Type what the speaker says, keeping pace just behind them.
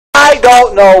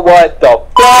don't know what the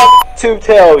fuck to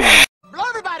tell you. Blow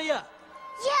everybody up!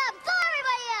 Yeah, blow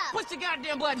everybody up! Push the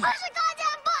goddamn button! Push the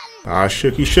goddamn button! Ah,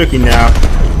 shooky now.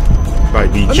 About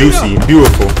to be juicy and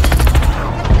beautiful.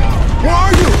 Where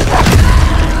are you?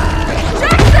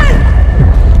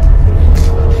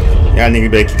 Y'all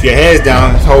niggas better keep your heads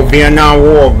down. This whole Vietnam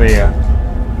War over here.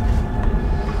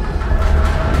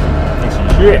 That's some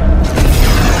shit.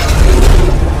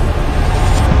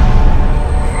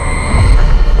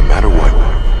 No matter what,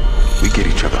 we get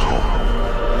each other home.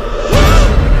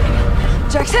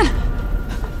 Jackson?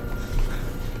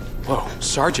 Whoa,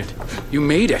 Sergeant, you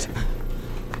made it.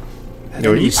 That Yo,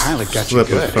 enemy these pilot got you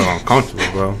slippers good. feel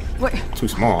uncomfortable, bro. Wait, Too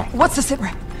small. what's the sit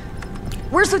rep?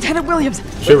 Where's Lieutenant Williams?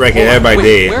 Shit right here, everybody Wait,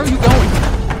 dead. where are you going?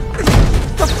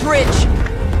 The bridge!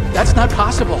 That's not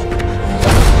possible.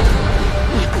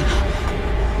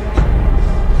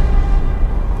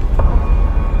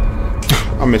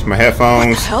 I miss my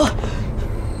headphones. Hell,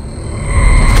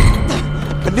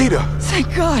 Anita,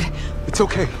 thank God. it's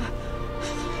okay.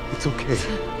 It's okay.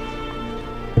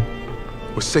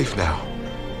 We're safe now.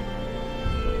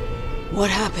 What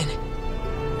happened?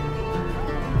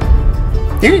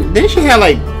 Didn't she have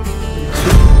like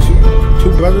two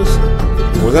brothers?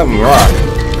 Or was that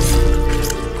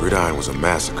Mirage? Gridiron was a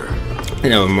massacre. I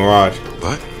know, Mirage.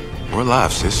 But we're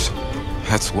alive, sis.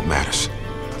 That's what matters.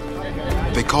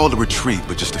 They called a retreat,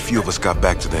 but just a few of us got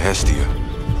back to the Hestia.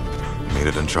 Made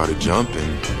an uncharted jump,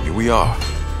 and here we are.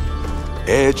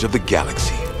 Edge of the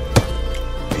galaxy.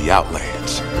 The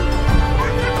Outlands.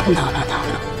 No.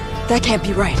 That can't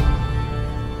be right.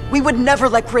 We would never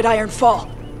let Gridiron fall.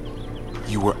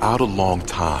 You were out a long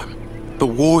time. The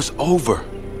war's over.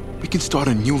 We can start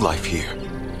a new life here.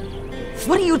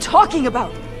 What are you talking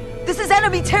about? This is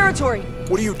enemy territory.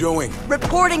 What are you doing?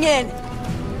 Reporting in.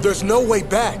 There's no way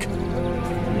back.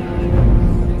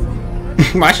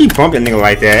 Why she bumping nigga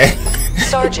like that?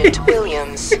 Sergeant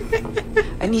Williams.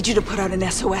 I need you to put out an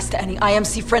SOS to any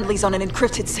IMC friendlies on an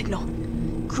encrypted signal.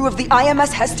 Crew of the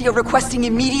IMS Hestia requesting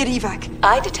immediate evac.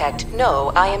 I detect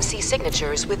no IMC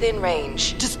signatures within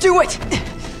range. Just do it!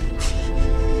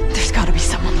 There's gotta be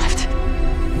someone left.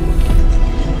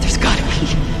 There's gotta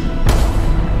be.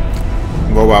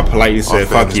 Robot politely said, Our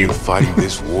fuck family's you. been fighting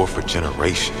this war for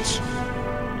generations.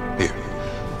 Here,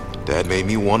 Dad made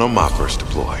me one on my first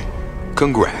deploy.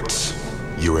 Congrats.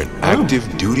 You're an active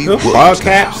duty Those Williams ball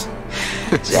caps?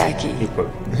 now. Jackie. He put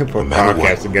No matter ball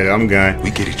caps together. I'm gone.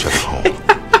 We get each other home.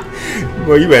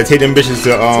 Well, you better take them bitches to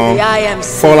the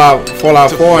IMC. Fallout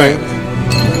 4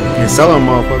 and sell them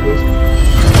motherfuckers.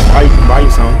 Buy you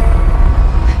some.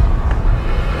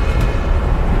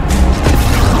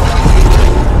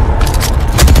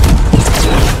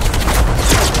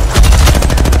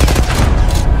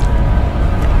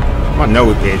 My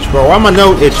nose itch, bro. Why my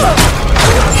nose itching?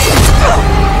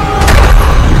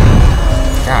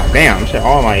 God damn, shit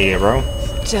all in my ear, bro.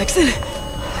 Jackson.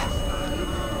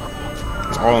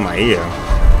 It's all in my ear.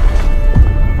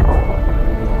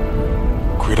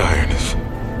 Gridiron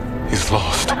is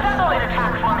lost. Assemble in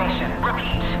attack formation.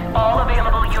 Repeat. All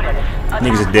available units.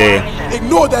 Niggas are dead.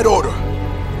 Ignore that order.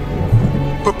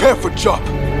 Prepare for jump.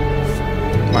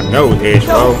 My nose itch,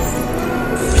 bro.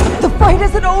 The fight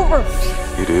isn't over.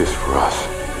 It is for us.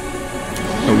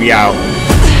 And we out.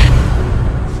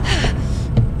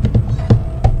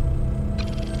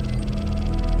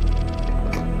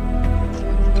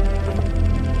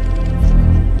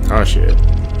 Oh shit.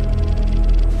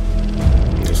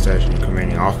 The station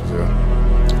commanding officer.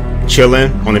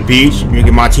 Chilling on the beach,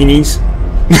 drinking martinis.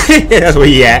 That's where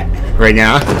he at right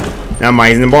now. Now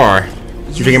he's in the bar.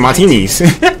 Drinking martinis.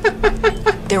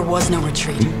 There was no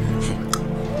retreat.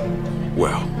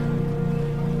 Well,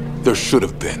 there should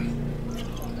have been.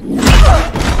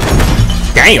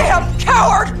 Damn! Damn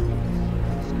coward!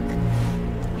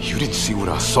 You didn't see what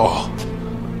I saw.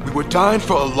 We were dying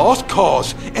for a lost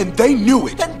cause, and they knew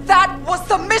it. Then that was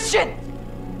the mission!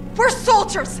 We're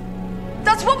soldiers!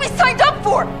 That's what we signed up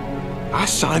for! I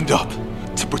signed up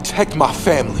to protect my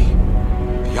family.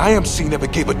 The IMC never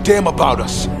gave a damn about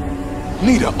us.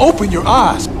 Nita, open your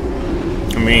eyes.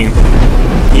 I mean,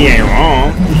 he ain't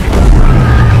wrong.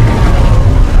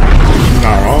 He's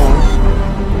not wrong.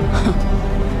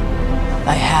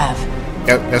 I have.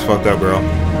 That's fucked up, girl.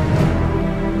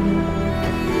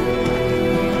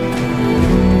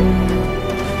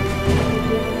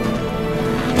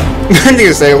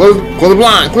 Nigga say, close the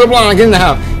blind, get in the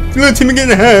house. Little Timmy, get in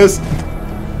the house.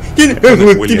 Get in the house,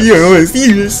 little Timmy,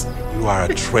 serious. You are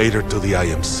a traitor to the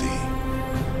IMC.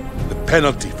 The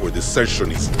penalty for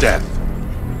desertion is death.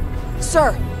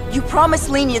 Sir, you promised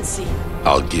leniency.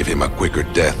 I'll give him a quicker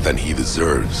death than he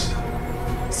deserves.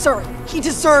 Sir, He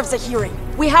deserves a hearing.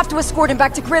 We have to escort him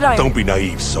back to Gridiron. Don't be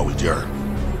naive, soldier.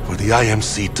 For the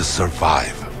IMC to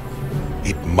survive,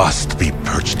 it must be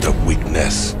purged of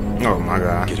weakness. Oh my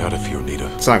god. Get out of here,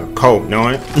 Nita. It's like a cult,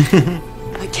 knowing it?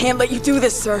 I can't let you do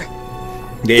this, sir.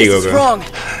 There you go, This is girl. wrong.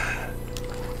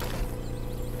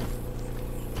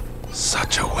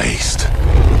 Such a waste.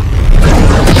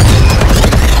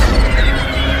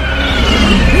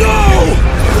 No!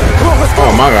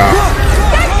 Oh my god.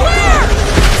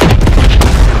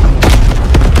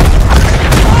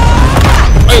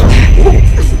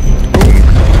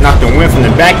 Knock the wind from the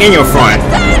back and your front.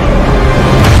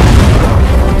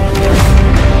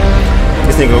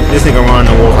 This nigga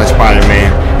running the wolf like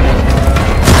Spider-Man.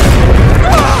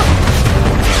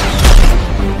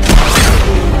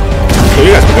 So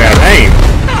you got some bad aim.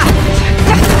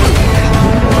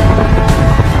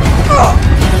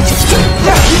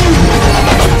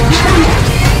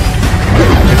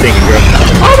 You're thinking, girl.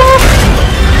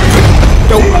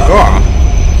 Oh.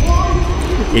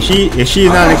 If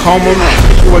she's not in a coma, if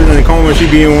she wasn't in a coma,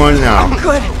 she'd be in one now.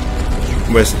 Good.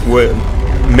 With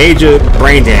major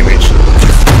brain damage.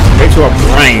 Right to her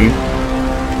brain.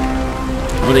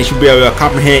 Well, they should be able to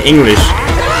comprehend English.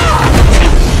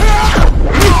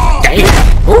 Damn.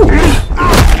 Ooh.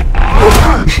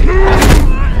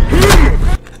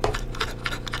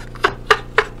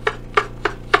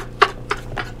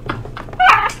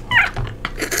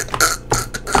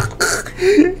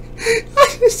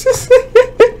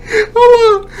 Hold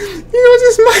on. You know,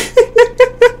 just my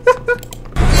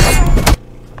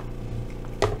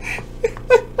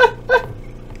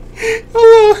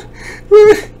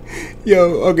Yo,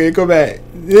 okay, go back.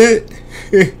 Wait.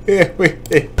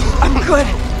 I'm good.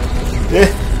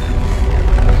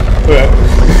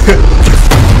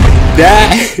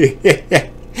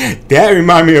 That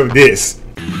remind me of this.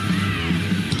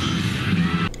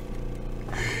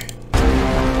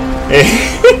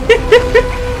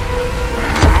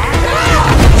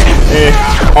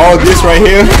 All this right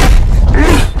here.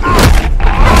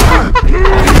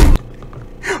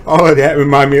 All of that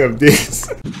remind me of this.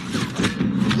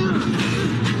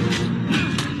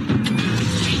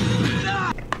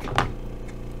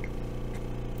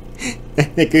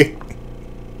 That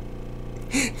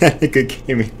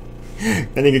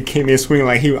nigga came in swinging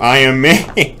like he was Iron Man.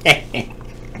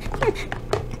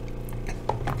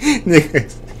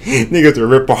 Niggas a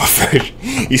rip off first.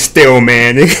 He's Steel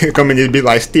Man. Nigga come in to be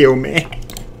like Steel Man.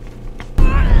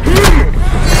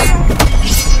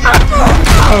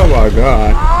 Oh my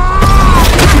god.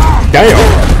 Damn.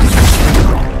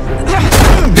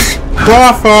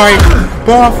 Bar fight.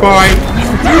 Bar fight.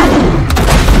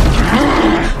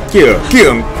 Kill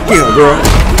him, girl.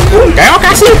 Damn,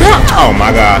 I see him. Oh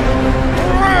my god.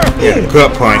 Yeah,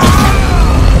 gut punch.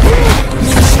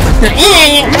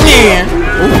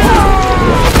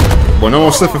 Well, no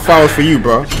more slip and falls for you,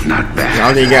 bro. Not bad. I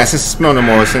don't think you got sense of smell no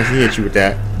more since he hit you with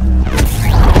that.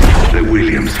 The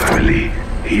Williams family,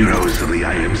 heroes of the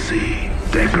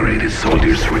IMC, decorated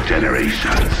soldiers for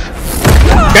generations.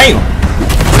 Damn!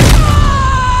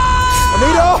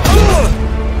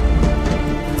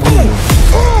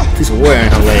 Piece of wood in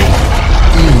her leg.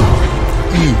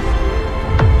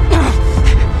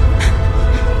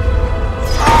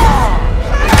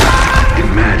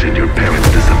 Imagine your parents'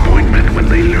 disappointment when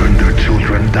they learned their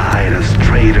children died as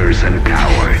traitors and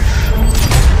cowards.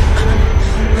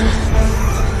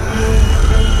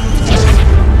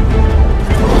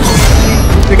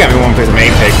 They got me one place of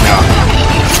main face now.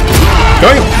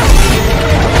 Go!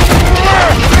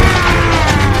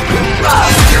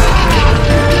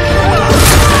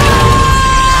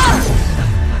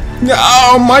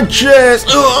 Oh, my chest!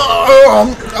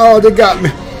 Oh, they got me.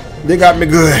 They got me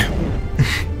good.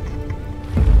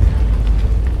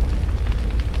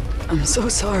 I'm so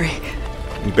sorry.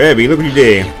 Baby, look what you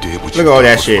did. Look at all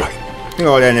that shit. Right. Look at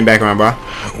all that in the background, bro.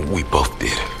 We both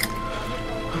did.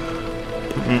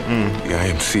 The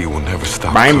IMC will never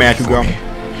stop. I ain't mad you, girl. Me.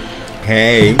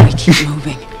 Hey. We keep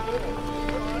moving.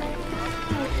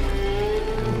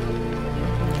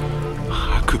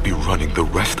 I could be running the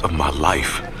rest of my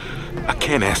life. I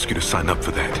can't ask you to sign up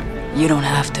for that. You don't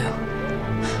have to.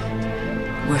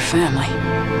 We're family.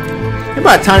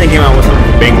 About the time they came out with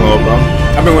something Bangalore, bro.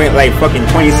 I've been waiting like fucking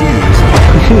 20 seasons.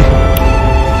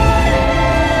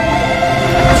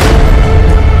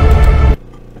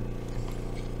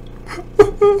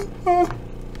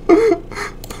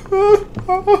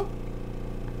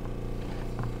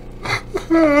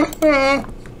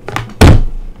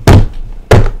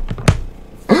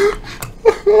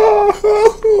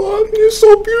 You're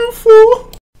so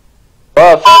beautiful.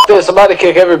 Fuck this. I'm about to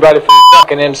kick everybody from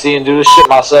fucking MC and do this shit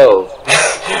myself.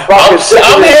 Fucking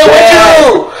I'm here with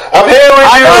you. I'm here with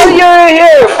you. I know you're in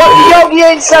here. Fucking Yogi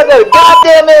ain't sent a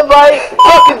goddamn invite.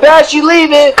 Fucking Bash, you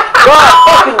leaving. God,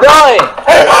 fucking dying.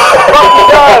 Fucking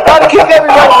dying. I'm about to kick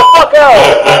everybody the fuck out.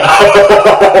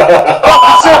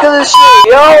 Fucking sick of this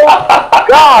shit, yo.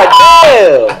 God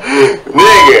damn.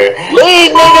 Nigga.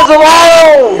 Leave niggas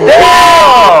alone.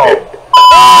 Damn.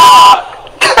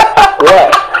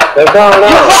 What? They're going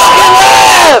on. You fucking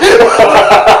left.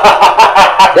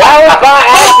 That was my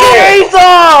accident.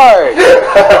 Retard.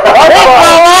 I'm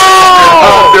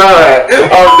done.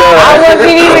 I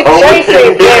wasn't even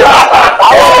chasing him.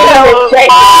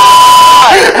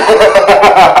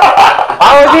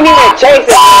 I wasn't even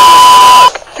chasing.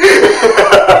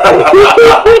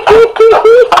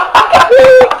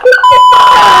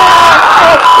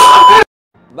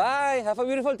 Bye. Have a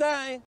beautiful time.